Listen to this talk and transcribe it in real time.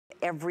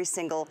every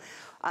single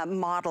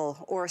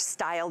model or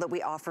style that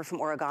we offer from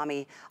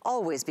Origami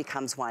always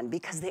becomes one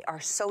because they are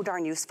so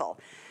darn useful.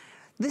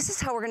 This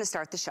is how we're gonna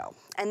start the show.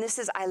 And this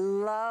is, I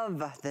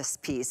love this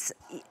piece,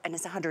 and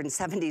it's a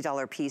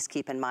 $170 piece,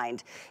 keep in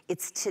mind.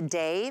 It's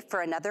today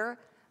for another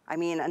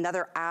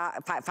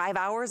 5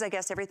 hours, I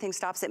guess everything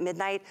stops at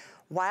midnight.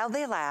 While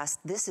they last,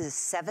 this is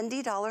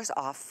 $70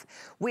 off.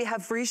 We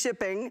have free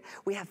shipping,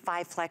 we have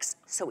 5 flex,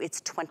 so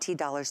it's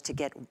 $20 to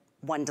get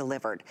one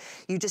delivered.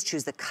 You just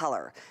choose the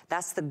color.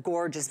 That's the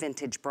gorgeous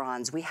vintage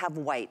bronze. We have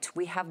white,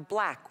 we have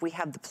black, we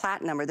have the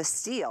platinum or the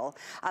steel.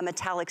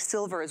 Metallic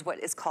silver is what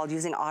is called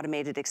using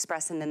automated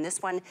express, and then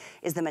this one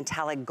is the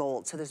metallic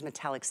gold. So there's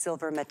metallic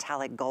silver,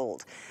 metallic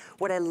gold.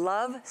 What I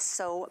love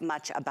so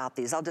much about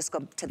these, I'll just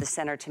go to the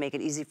center to make it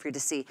easy for you to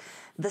see.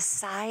 The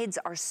sides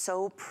are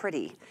so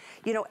pretty.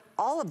 You know,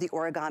 all of the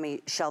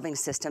Origami shelving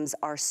systems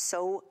are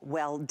so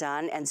well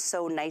done and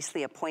so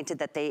nicely appointed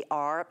that they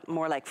are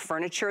more like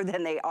furniture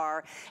than they are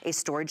a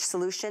storage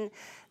solution.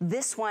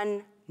 This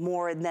one,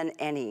 more than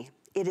any,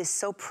 it is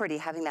so pretty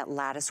having that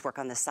lattice work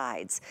on the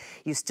sides.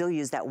 You still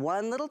use that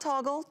one little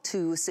toggle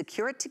to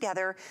secure it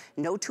together.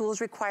 No tools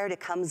required. It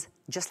comes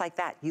just like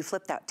that. You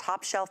flip that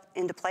top shelf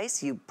into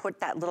place. You put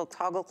that little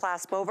toggle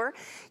clasp over.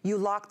 You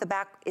lock the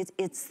back.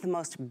 It's the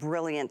most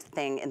brilliant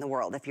thing in the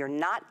world. If you're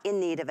not in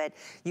need of it,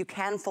 you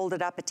can fold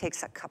it up. It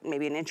takes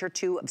maybe an inch or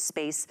two of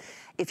space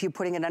if you're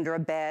putting it under a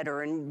bed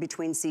or in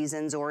between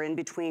seasons or in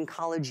between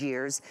college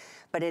years.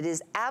 But it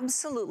is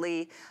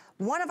absolutely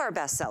one of our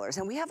best sellers,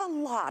 and we have a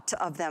lot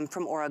of them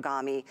from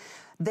Origami.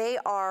 They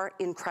are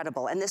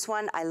incredible. And this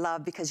one I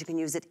love because you can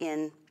use it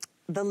in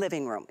the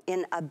living room,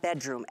 in a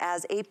bedroom,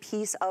 as a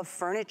piece of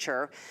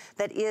furniture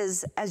that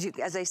is,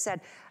 as I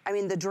said, I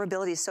mean, the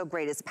durability is so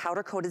great. It's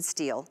powder-coated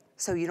steel,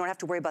 so you don't have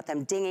to worry about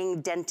them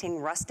dinging, denting,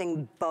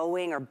 rusting,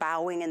 bowing, or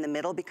bowing in the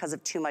middle because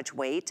of too much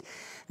weight.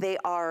 They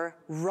are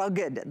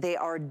rugged, they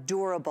are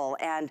durable,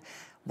 and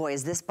boy,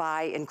 is this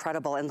buy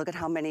incredible. And look at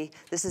how many,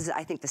 this is,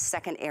 I think, the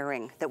second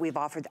airing that we've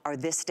offered are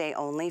this day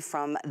only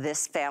from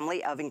this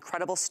family of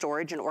incredible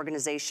storage and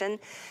organization.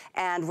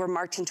 And we're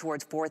marching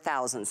towards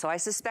 4,000. So I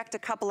suspect a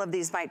couple of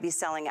these might be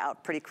selling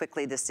out pretty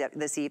quickly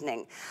this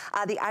evening.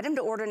 The item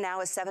to order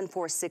now is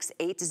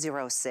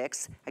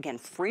 746806. Again,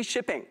 free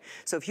shipping.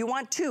 So if you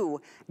want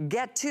two,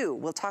 get two.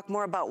 We'll talk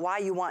more about why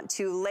you want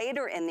two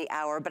later in the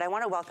hour, but I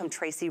want to welcome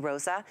Tracy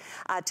Rosa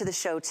to the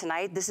show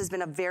tonight. This has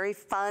been a very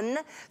fun,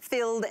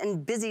 filled,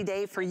 and busy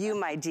day for you,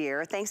 my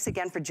dear. Thanks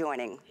again for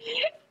joining.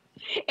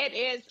 It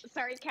is.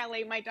 Sorry,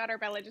 Kelly. My daughter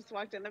Bella just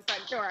walked in the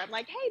front door. I'm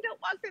like, hey, don't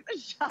walk through the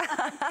shop.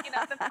 You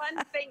know, the fun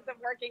things of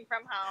working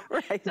from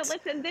home. Right. So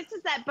listen, this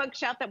is that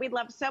bookshelf that we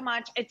love so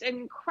much. It's an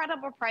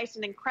incredible price,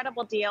 an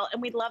incredible deal.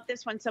 And we love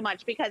this one so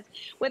much because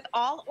with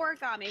all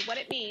Origami, what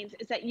it means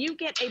is that you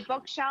get a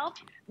bookshelf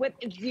with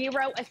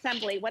zero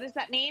assembly. What does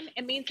that mean?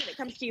 It means that it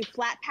comes to you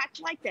flat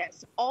packed like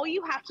this. All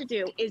you have to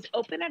do is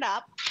open it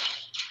up.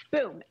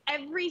 Boom.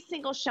 Every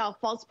single shelf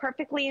falls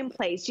perfectly in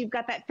place. You've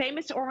got that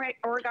famous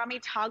origami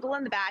toggle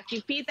in the back.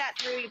 You feed that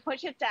through, you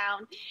push it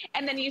down,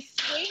 and then you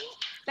swing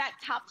that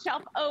top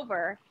shelf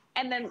over,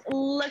 and then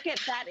look at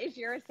that is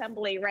your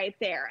assembly right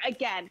there.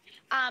 Again,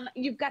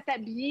 you've got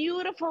that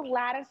beautiful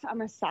lattice on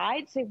the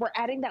side. So we're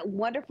adding that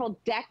wonderful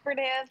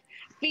decorative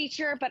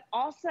feature, but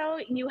also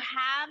you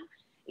have,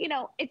 you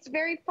know, it's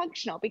very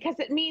functional because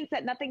it means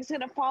that nothing's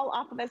going to fall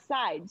off of the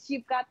sides.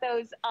 You've got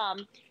those,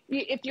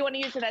 if you want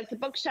to use it as a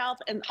bookshelf,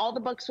 and all the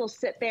books will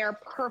sit there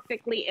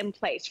perfectly in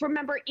place.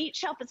 Remember, each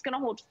shelf is going to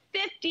hold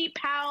 50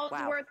 pounds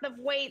worth of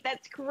weight.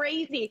 That's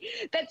crazy.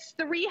 That's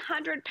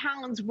 300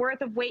 pounds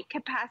worth of weight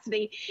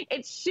capacity.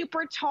 It's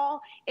super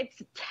tall.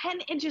 It's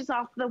 10 inches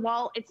off the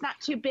wall. It's not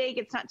too big.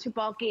 It's not too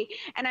bulky.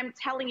 And I'm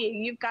telling you,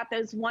 you've got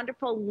those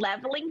wonderful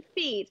leveling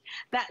feet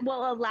that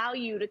will allow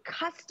you to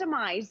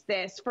customize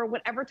this for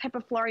whatever type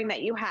of flooring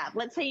that you have.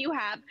 Let's say you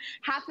have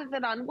half of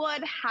it on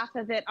wood, half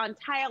of it on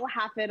tile,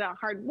 half of it on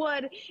hardwood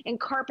and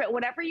carpet,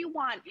 whatever you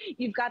want.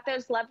 You've got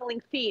those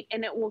leveling feet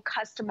and it will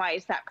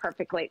customize that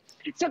perfectly.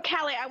 So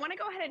Kelly, I want to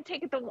go ahead and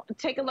take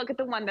a look at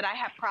the one that I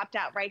have propped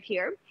out right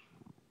here.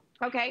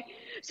 Okay,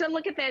 so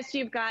look at this.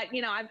 You've got,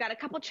 you know, I've got a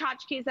couple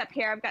tchotchkes up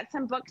here. I've got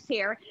some books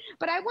here,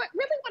 but I really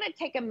want to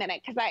take a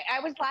minute because I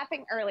was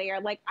laughing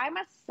earlier. Like, I'm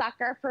a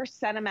sucker for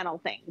sentimental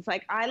things.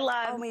 Like, I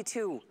love me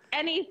too.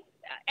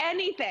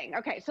 Anything.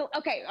 Okay, so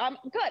good. I'm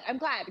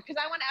glad because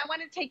I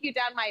want to take you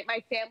down my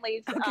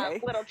family's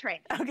little train.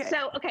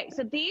 Okay.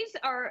 So these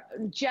are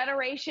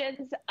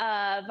generations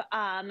of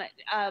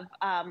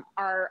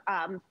our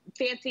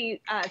fancy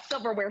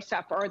silverware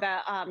stuff, or the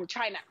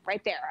china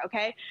right there.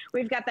 Okay,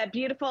 we've got that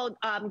beautiful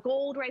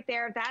gold right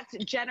there. That's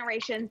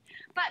generations.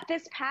 But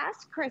this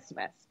past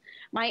Christmas,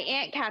 my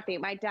Aunt Kathy,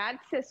 my dad's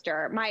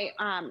sister, my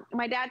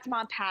dad's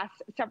mom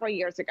passed several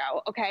years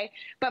ago, okay?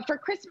 But for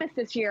Christmas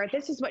this year,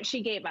 this is what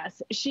she gave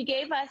us. She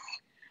gave us,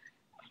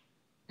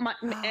 my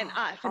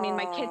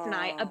kids and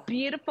I, a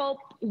beautiful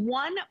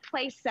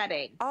one-place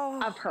setting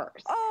of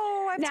hers.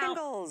 Oh, I have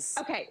tingles.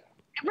 Okay,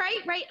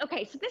 right.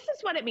 Okay, so this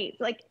is what it means.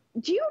 Like,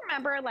 do you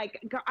remember,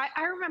 like,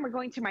 I remember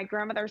going to my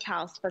grandmother's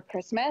house for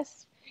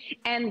Christmas,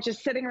 and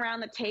just sitting around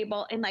the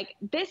table, and like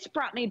this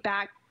brought me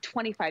back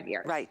 25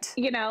 years. Right.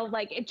 You know,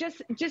 like it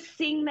just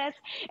seeing this,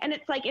 and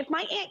it's like if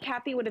my Aunt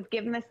Kathy would have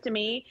given this to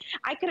me,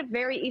 I could have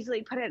very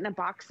easily put it in a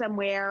box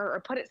somewhere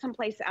or put it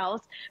someplace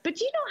else. But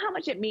do you know how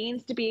much it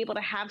means to be able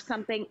to have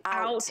something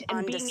out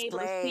and being able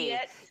to see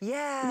it?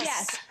 Yes.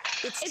 Yes.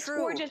 It's true.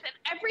 gorgeous,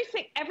 and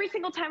every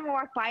single time I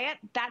walk by it,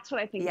 that's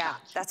what I think about.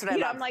 That's what I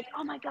love. I'm like,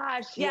 oh my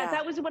gosh,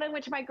 that was when I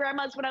went to my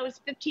grandma's when I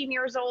was 15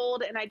 years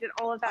old, and I did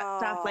all of that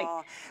stuff. Like,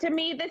 to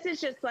me, this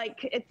is just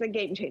like, it's a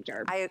game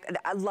changer. I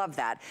love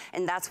that,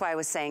 and that's why I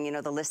was saying, you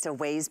know, the list of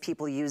ways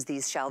people use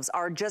these shelves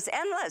are just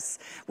endless.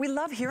 We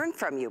love hearing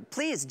from you.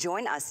 Please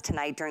join us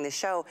tonight during the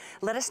show.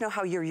 Let us know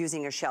how you're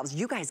using your shelves.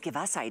 You guys give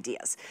us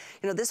ideas.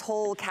 You know, this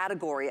whole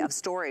category of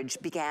storage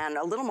began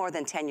a little more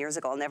than 10 years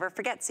ago. I'll never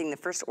forget seeing the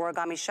first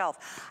origami shelf.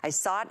 I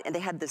saw it, and they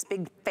had this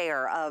big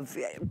fair of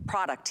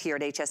product here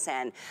at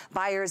HSN.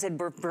 Buyers had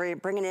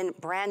bringing in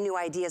brand new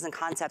ideas and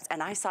concepts,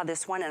 and I saw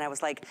this one, and I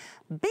was like,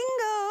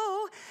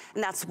 bingo!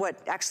 And that's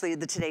what actually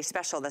the Today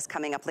Special that's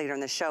coming up later in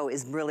the show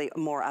is really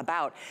more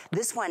about.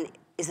 This one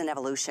is an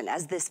evolution.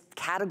 As this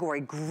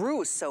category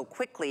grew so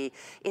quickly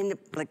in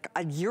like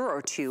a year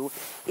or two,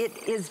 it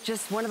is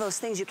just one of those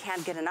things you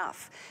can't get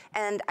enough.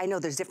 And I know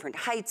there's different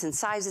heights and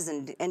sizes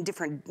and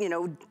different, you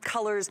know,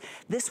 colors.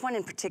 This one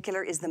in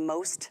particular is the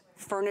most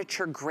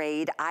furniture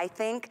grade, I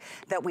think,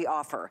 that we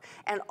offer.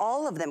 And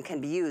all of them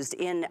can be used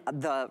in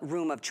the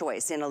room of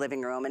choice, in a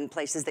living room, and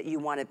places that you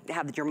want to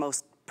have your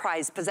most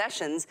prized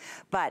possessions.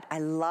 But I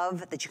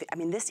love that you could, I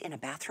mean, this in a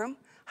bathroom,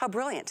 how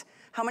brilliant.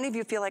 How many of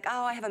you feel like,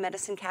 oh, I have a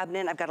medicine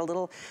cabinet, I've got a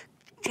little,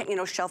 you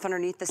know, shelf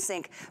underneath the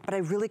sink, but I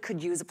really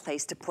could use a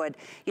place to put,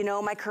 you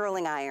know, my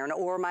curling iron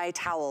or my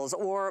towels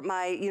or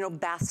my, you know,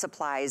 bath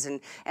supplies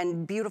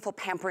and beautiful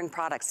pampering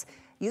products.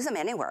 Use them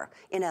anywhere.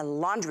 In a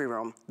laundry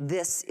room,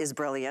 this is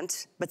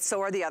brilliant, but so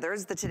are the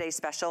others, the Today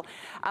Special.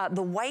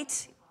 The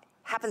white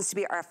happens to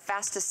be our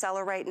fastest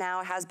seller right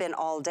now, has been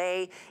all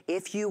day.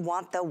 If you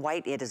want the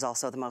white, it is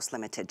also the most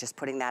limited, just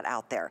putting that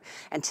out there.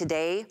 And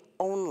today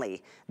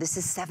only, this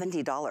is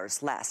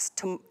 $70 less.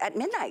 At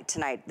midnight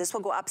tonight, this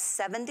will go up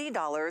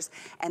 $70,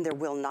 and there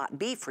will not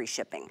be free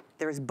shipping.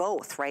 There's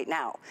both right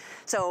now.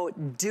 So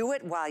do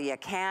it while you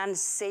can.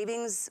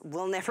 Savings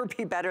will never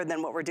be better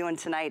than what we're doing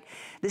tonight.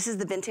 This is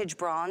the vintage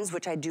bronze,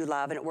 which I do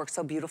love, and it works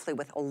so beautifully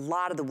with a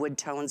lot of the wood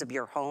tones of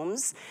your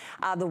homes.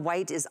 The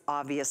white is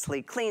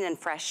obviously clean and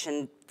fresh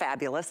and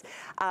fabulous.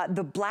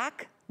 The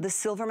black, the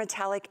silver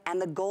metallic,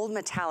 and the gold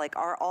metallic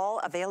are all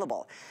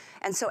available.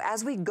 And so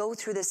as we go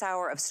through this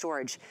hour of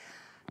storage,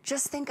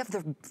 just think of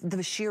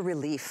the sheer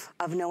relief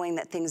of knowing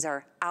that things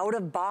are out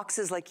of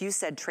boxes, like you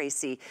said,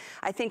 Tracy.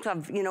 I think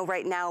of, you know,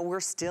 right now we're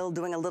still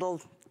doing a little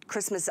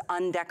Christmas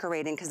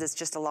undecorating because it's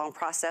just a long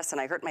process,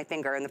 and I hurt my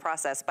finger in the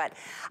process. But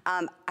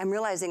I'm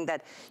realizing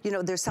that, you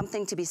know, there's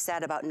something to be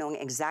said about knowing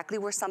exactly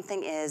where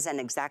something is and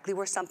exactly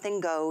where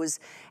something goes.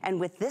 And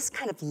with this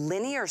kind of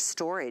linear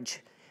storage,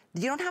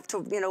 you don't have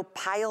to, you know,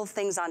 pile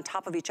things on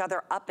top of each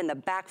other up in the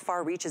back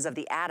far reaches of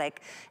the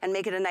attic and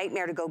make it a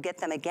nightmare to go get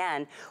them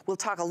again. We'll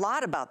talk a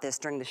lot about this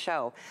during the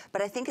show,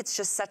 but I think it's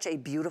just such a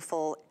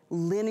beautiful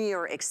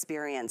linear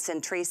experience.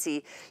 And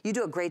Tracy, you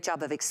do a great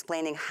job of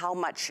explaining how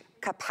much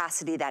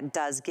capacity that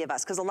does give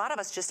us, because a lot of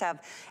us just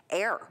have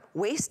air,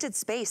 wasted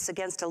space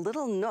against a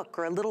little nook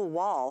or a little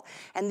wall.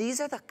 And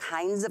these are the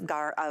kinds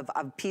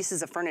of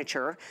pieces of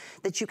furniture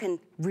that you can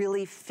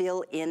really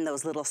fill in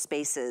those little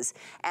spaces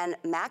and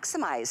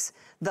maximize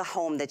the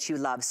home that you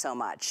love so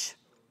much.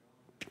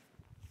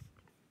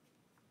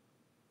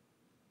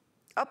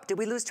 Oh, did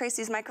we lose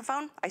Tracy's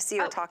microphone? I see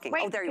her talking.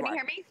 Wait, oh, there you are. Can you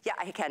hear me? Yeah,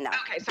 I can now.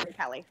 Okay, sorry,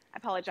 Kelly. I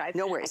apologize.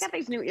 No worries. I got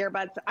these new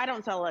earbuds. I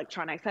don't sell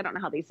electronics. I don't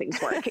know how these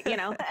things work, you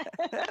know?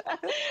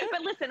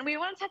 But listen, we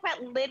want to talk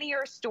about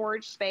linear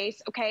storage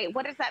space, okay?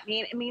 What does that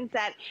mean? It means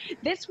that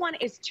this one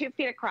is 2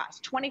 feet across,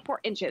 24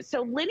 inches.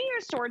 So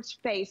linear storage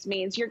space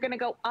means you're gonna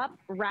go up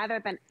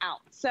rather than out.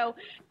 So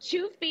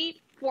 2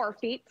 feet, 4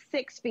 feet,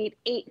 6 feet,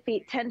 8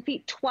 feet, 10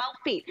 feet, 12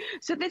 feet.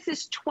 So this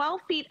is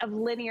 12 feet of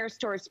linear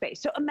storage space.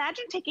 So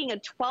imagine taking a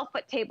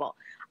 12-foot table.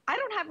 I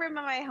don't have room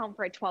in my home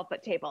for a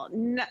 12-foot table.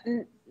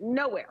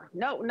 Nowhere.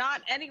 No,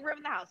 not any room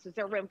in the house is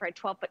there room for a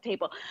 12-foot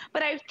table.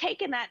 But I've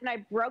taken that and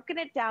I've broken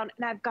it down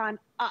and I've gone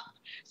up.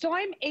 So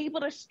I'm able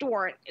to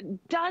store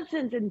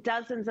dozens and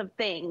dozens of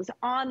things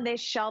on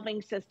this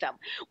shelving system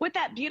with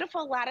that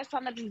beautiful lattice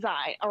on the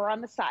design or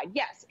on the side.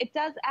 Yes, it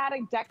does add a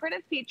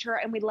decorative feature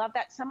and we love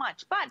that so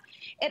much, but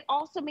it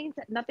also means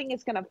that nothing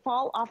is going to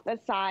fall off the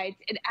sides.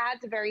 It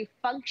adds a very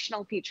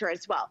functional feature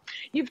as well.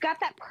 You've got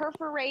that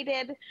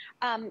perforated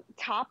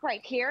top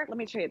right here. Let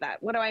me show you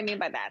that. What do I mean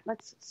by that?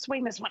 Let's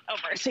swing this one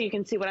over so you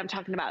can see what I'm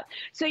talking about.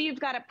 So you've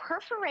got a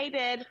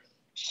perforated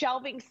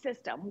shelving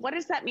system. What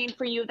does that mean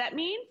for you? That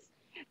means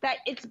that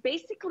it's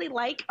basically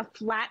like a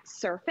flat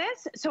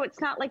surface. So it's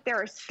not like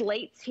there are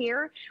slates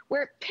here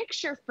where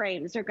picture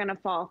frames are gonna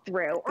fall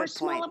through or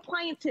small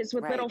appliances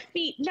with little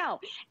feet. No,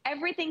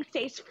 everything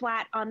stays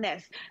flat on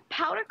this.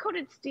 Powder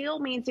coated steel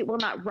means it will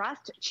not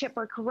rust, chip,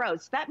 or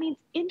corrode. So that means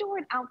indoor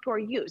and outdoor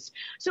use.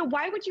 So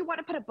why would you want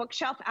to put a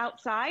bookshelf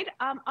outside?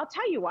 I'll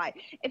tell you why.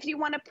 If you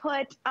want to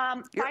put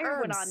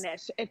firewood on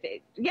this,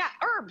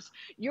 herbs,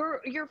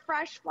 your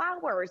fresh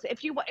flowers.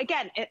 If you,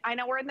 again, I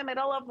know we're in the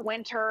middle of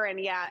winter and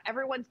yeah,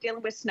 everyone's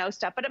dealing with snow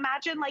stuff, but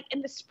imagine like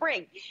in the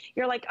spring,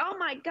 you're like, oh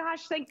my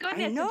gosh, thank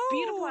goodness it's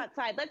beautiful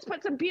outside. Let's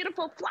put some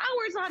beautiful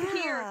flowers on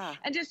here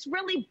and just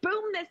really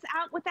boom this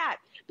out with that.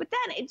 But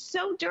then it's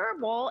so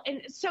durable and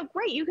it's so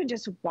great. You can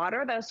just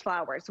water those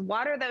flowers,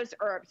 water those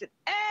herbs, and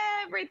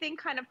everything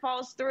kind of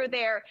falls through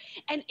there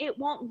and it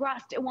won't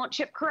rust, it won't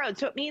chip, corrode.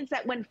 So it means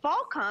that when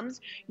fall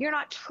comes, you're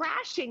not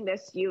trashing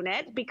this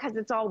unit because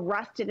it's all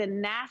rusted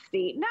and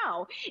nasty.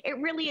 No, it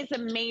really is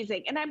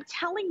amazing. And I'm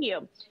telling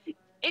you,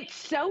 it's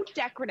so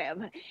decorative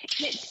and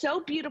it's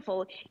so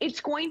beautiful. It's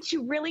going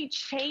to really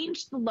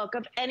change the look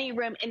of any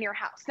room in your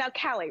house. Now,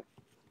 Callie,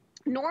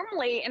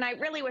 normally, and I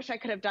really wish I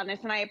could have done this,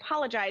 and I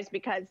apologize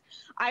because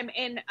I'm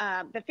in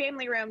the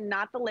family room,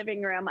 not the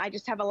living room. I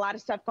just have a lot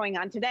of stuff going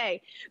on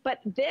today. But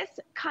this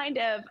kind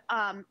of,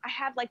 I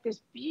have like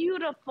this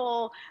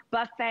beautiful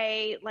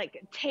buffet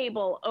like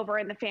table over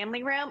in the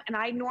family room, and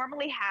I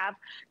normally have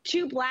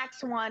 2 black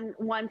swan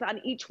ones on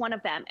each one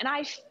of them. And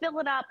I fill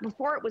it up.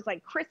 Before it was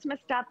like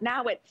Christmas stuff.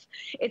 Now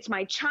it's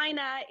my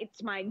china,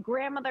 it's my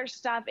grandmother's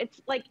stuff.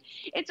 It's like,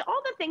 it's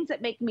all the things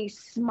that make me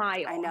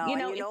smile. I know. You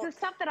know, it's the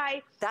stuff that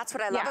That's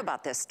what I love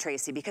about this,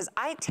 Tracy, because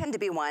I tend to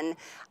be one,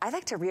 I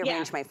like to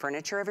rearrange my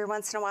furniture every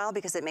once in a while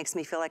because it makes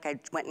me feel like I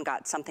went and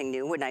got something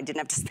new and I didn't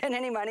have to spend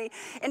any money.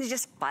 And it's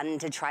just fun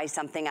to try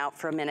something out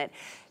for a minute.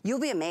 You'll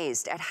be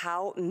amazed at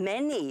how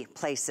many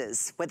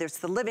places, whether it's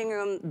the living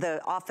room,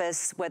 the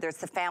office, whether it's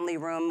the family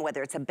room,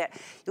 whether it's a bed,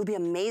 you'll be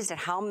amazed at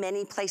how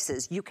many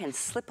places you can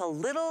slip a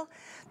little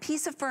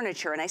piece of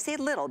furniture. And I say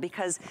little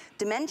because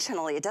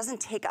dimensionally, it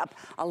doesn't take up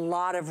a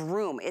lot of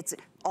room. It's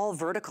all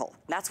vertical.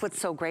 That's what's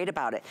so great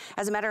about it.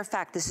 As a matter of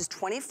fact, this is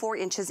 24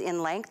 inches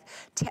in length,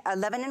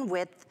 11 in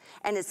width,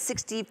 and it's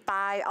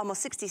 65,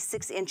 almost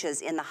 66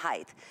 inches in the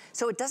height.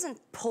 So it doesn't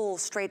pull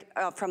straight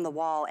from the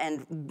wall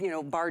and, you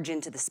know, barge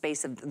into the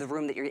space of the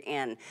room that you're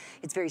in.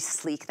 It's very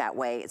sleek that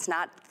way. It's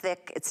not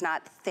thick, it's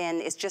not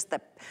thin, it's just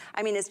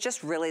it's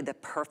just really the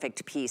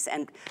perfect piece.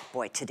 And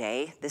boy,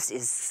 today, this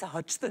is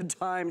such the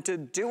time to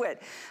do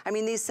it. I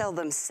mean, these sell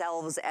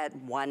themselves at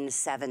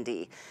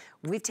 $170.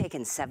 We've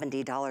taken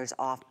 $70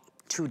 off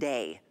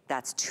today.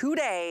 That's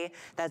today,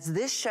 that's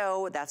this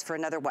show, that's for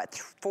another,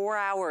 4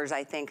 hours,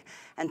 I think,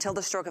 until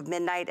the stroke of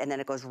midnight, and then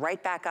it goes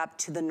right back up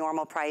to the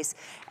normal price,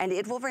 and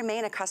it will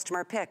remain a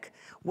customer pick.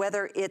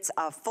 Whether it's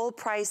a full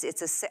price,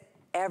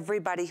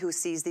 everybody who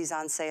sees these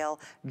on sale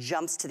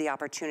jumps to the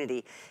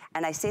opportunity.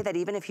 And I say that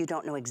even if you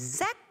don't know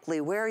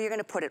exactly where you're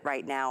gonna put it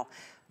right now,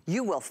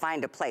 you will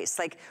find a place.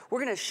 Like, we're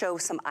gonna show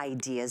some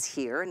ideas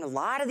here, and a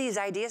lot of these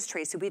ideas,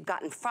 Tracy, we've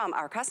gotten from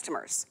our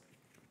customers.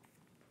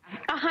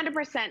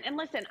 100%. And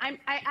listen, I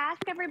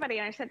ask everybody,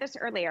 and I said this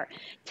earlier,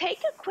 take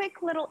a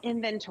quick little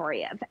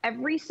inventory of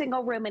every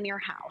single room in your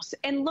house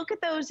and look at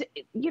those,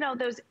 you know,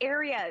 those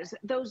areas,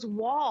 those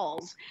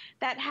walls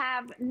that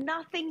have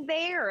nothing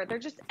there. They're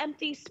just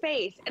empty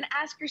space. And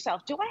ask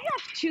yourself, do I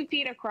have 2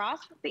 feet across?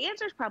 The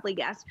answer is probably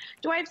yes.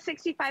 Do I have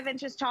 65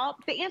 inches tall?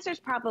 The answer is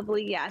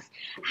probably yes.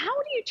 How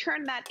do you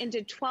turn that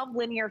into 12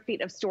 linear feet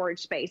of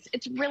storage space?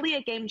 It's really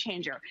a game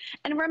changer.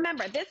 And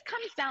remember, this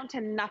comes down to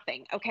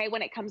nothing, okay,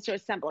 when it comes to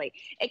assembly.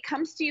 It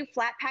comes to you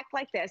flat packed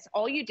like this.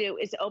 All you do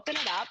is open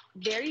it up.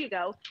 There you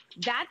go.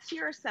 That's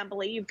your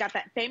assembly. You've got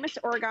that famous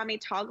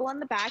origami toggle on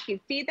the back. You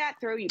feed that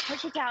through, you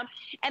push it down,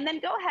 and then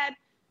go ahead.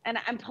 And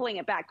I'm pulling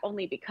it back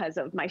only because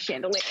of my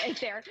chandelier right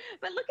there.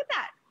 But look at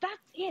that.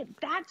 That's it.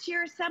 That's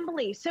your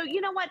assembly. So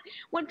you know what?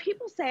 When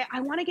people say,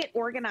 I want to get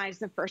organized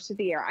the first of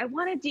the year, I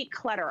want to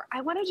declutter, I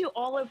want to do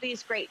all of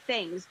these great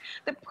things.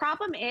 The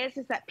problem is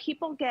that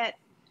people get,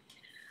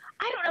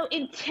 I don't know,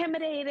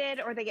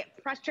 intimidated, or they get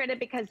frustrated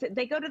because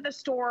they go to the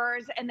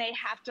stores and they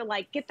have to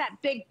like get that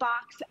big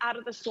box out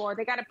of the store.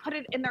 They got to put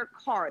it in their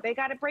car. They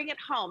got to bring it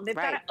home. They've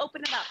got to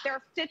open it up. There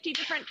are 50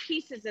 different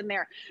pieces in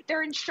there. There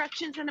are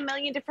instructions in a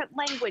million different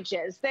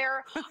languages.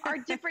 There are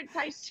different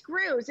size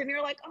screws. And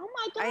you're like, oh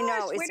my gosh, I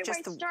know, where do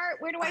I start?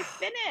 Where do I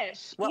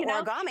finish? Well, you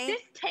know, origami.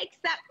 This takes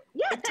that.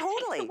 Yeah, that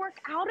totally takes the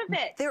work out of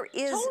it. There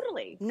is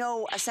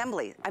no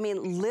assembly. I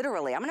mean,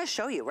 literally, I'm going to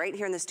show you right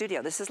here in the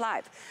studio. This is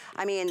live.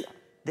 I mean,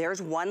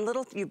 there's one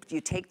little, you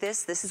take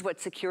this is what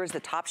secures the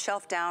top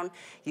shelf down.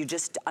 You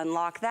just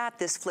unlock that,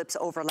 this flips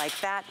over like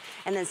that,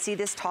 and then see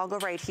this toggle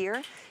right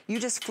here? You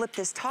just flip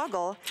this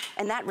toggle,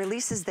 and that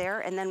releases there,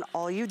 and then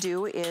all you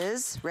do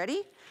is,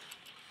 ready?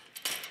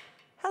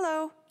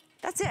 Hello,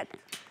 that's it.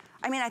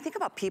 I mean, I think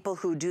about people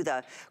who do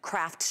the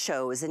craft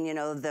shows and, you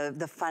know,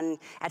 the fun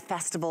at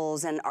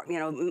festivals and, you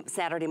know,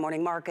 Saturday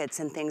morning markets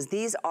and things.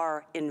 These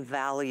are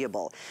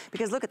invaluable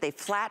because look at, they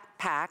flat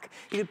pack.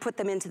 You could put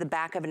them into the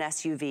back of an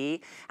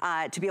SUV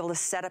to be able to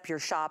set up your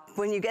shop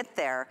when you get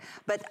there.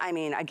 But I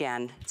mean,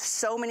 again,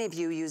 so many of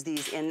you use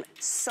these in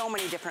so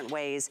many different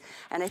ways.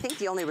 And I think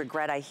the only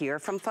regret I hear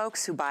from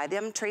folks who buy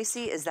them,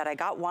 Tracy, is that I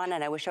got one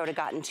and I wish I would have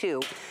gotten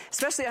two,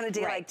 especially on a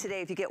day like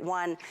today. If you get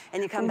one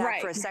and you come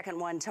back for a second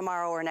one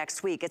tomorrow or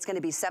next week, it's going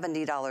to be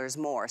 $70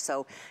 more.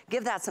 So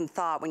give that some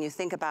thought when you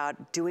think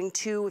about doing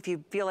two. If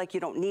you feel like you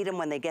don't need them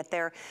when they get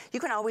there, you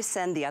can always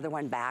send the other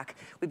one back.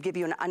 We give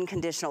you an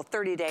unconditional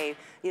 30-day,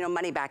 you know,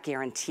 money back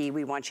guarantee.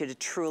 We want you to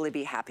truly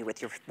be happy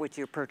with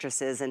your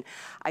purchases. And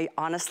I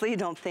honestly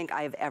don't think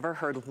I've ever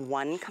heard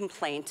one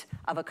complaint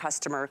of a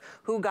customer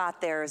who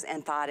got theirs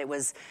and thought it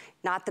was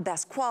not the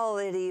best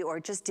quality or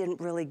just didn't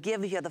really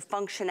give you the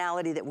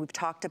functionality that we've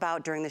talked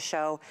about during the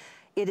show.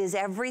 It is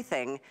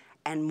everything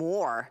and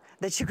more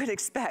that you could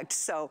expect.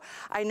 So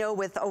I know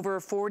with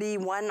over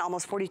 41,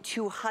 almost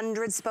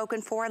 4,200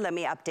 spoken for, let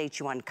me update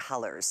you on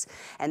colors.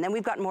 And then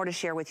we've got more to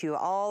share with you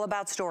all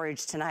about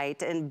storage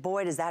tonight. And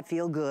boy, does that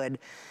feel good.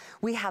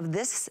 We have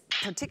this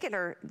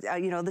particular,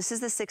 you know, this is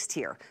the 6th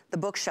tier, the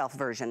bookshelf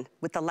version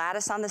with the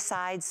lattice on the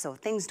sides so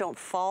things don't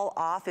fall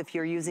off if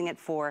you're using it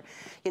for,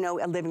 you know,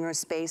 a living room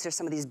space or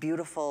some of these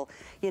beautiful,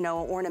 you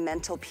know,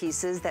 ornamental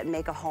pieces that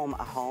make a home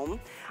a home.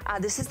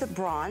 This is the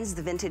bronze,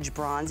 the vintage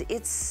bronze.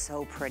 It's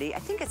so pretty. I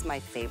think it's my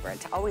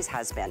favorite, always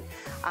has been,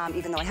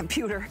 even though I have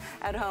pewter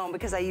at home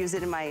because I use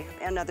it in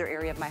another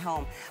area of my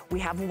home. We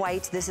have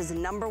white. This is the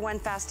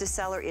 #1 fastest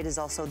seller. It is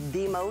also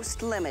the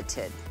most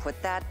limited.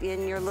 Put that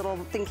in your little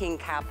thinking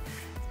cap.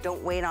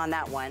 Don't wait on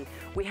that one.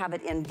 We have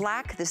it in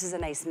black. This is a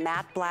nice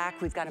matte black.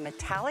 We've got a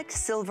metallic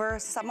silver,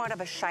 somewhat of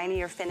a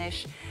shinier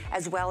finish,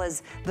 as well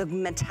as the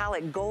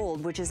metallic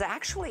gold, which is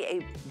actually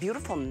a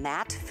beautiful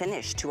matte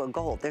finish to a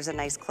gold. There's a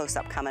nice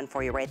close-up coming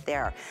for you right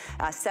there.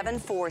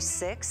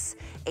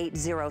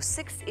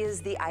 746806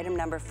 is the item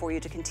number for you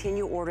to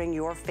continue ordering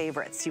your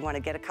favorites. You want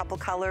to get a couple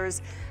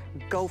colors,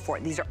 go for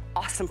it. These are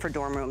awesome for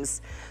dorm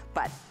rooms.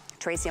 But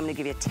Tracy, I'm going to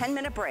give you a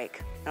 10-minute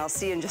break, and I'll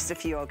see you in just a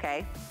few,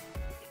 okay?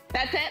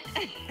 That's it?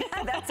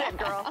 That's it,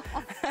 girl.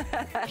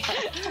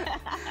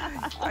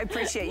 I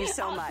appreciate you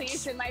so much. See you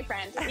soon, my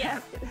friend.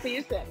 Yes, see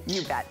you soon.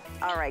 You bet.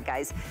 All right,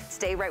 guys,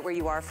 stay right where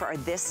you are for our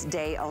this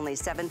day only,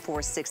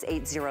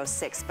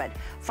 746806. But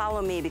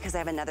follow me because I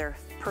have another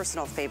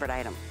personal favorite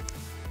item.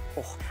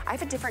 Oh, I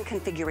have a different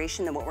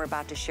configuration than what we're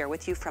about to share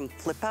with you from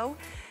Flippo.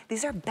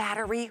 These are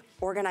battery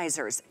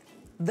organizers.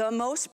 The most